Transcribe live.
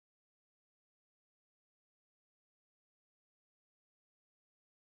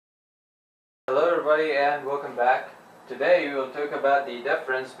Hello everybody and welcome back. Today we will talk about the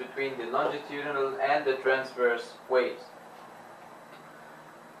difference between the longitudinal and the transverse waves.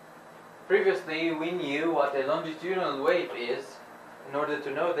 Previously we knew what a longitudinal wave is. In order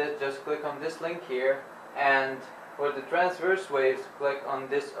to know this, just click on this link here, and for the transverse waves click on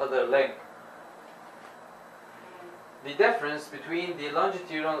this other link. The difference between the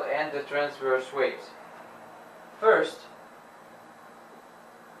longitudinal and the transverse waves. First,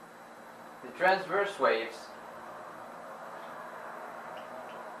 the transverse waves.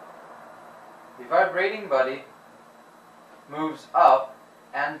 The vibrating body moves up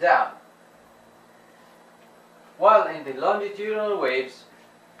and down, while in the longitudinal waves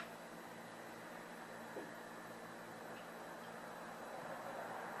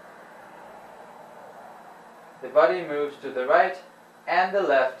the body moves to the right and the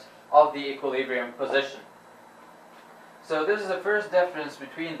left of the equilibrium position. So this is the first difference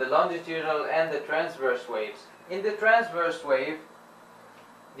between the longitudinal and the transverse waves. In the transverse wave,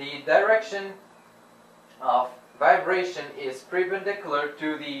 the direction of vibration is perpendicular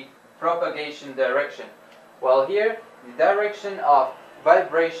to the propagation direction, while here the direction of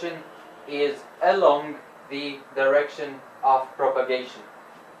vibration is along the direction of propagation.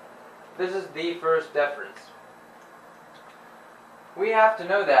 This is the first difference. We have to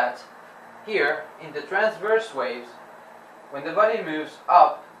know that here in the transverse waves, when the body moves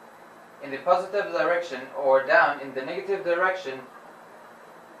up in the positive direction or down in the negative direction,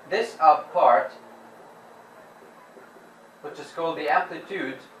 this up part, which is called the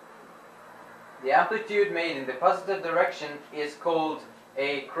amplitude made in the positive direction is called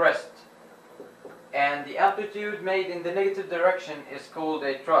a crest, and the amplitude made in the negative direction is called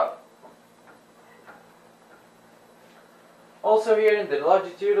a trough. Also here in the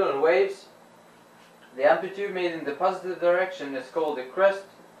longitudinal waves, the amplitude made in the positive direction is called a crest,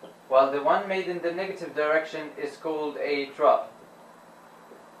 while the one made in the negative direction is called a trough.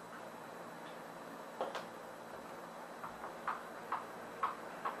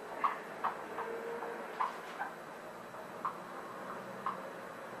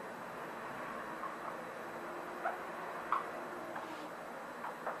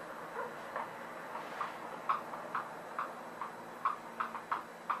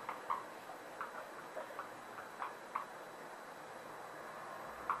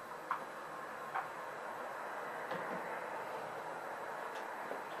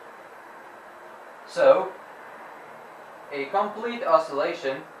 So, a complete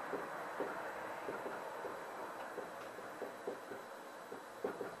oscillation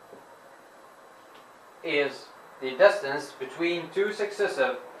is the distance between two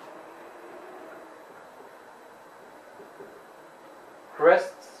successive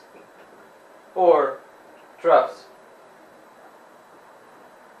crests or troughs.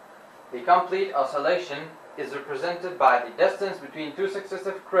 The complete oscillation is represented by the distance between two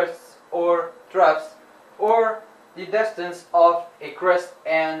successive crests or troughs, or the distance of a crest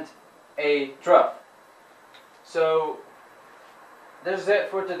and a trough. So this is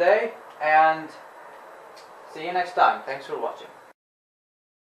it for today, and see you next time. Thanks for watching.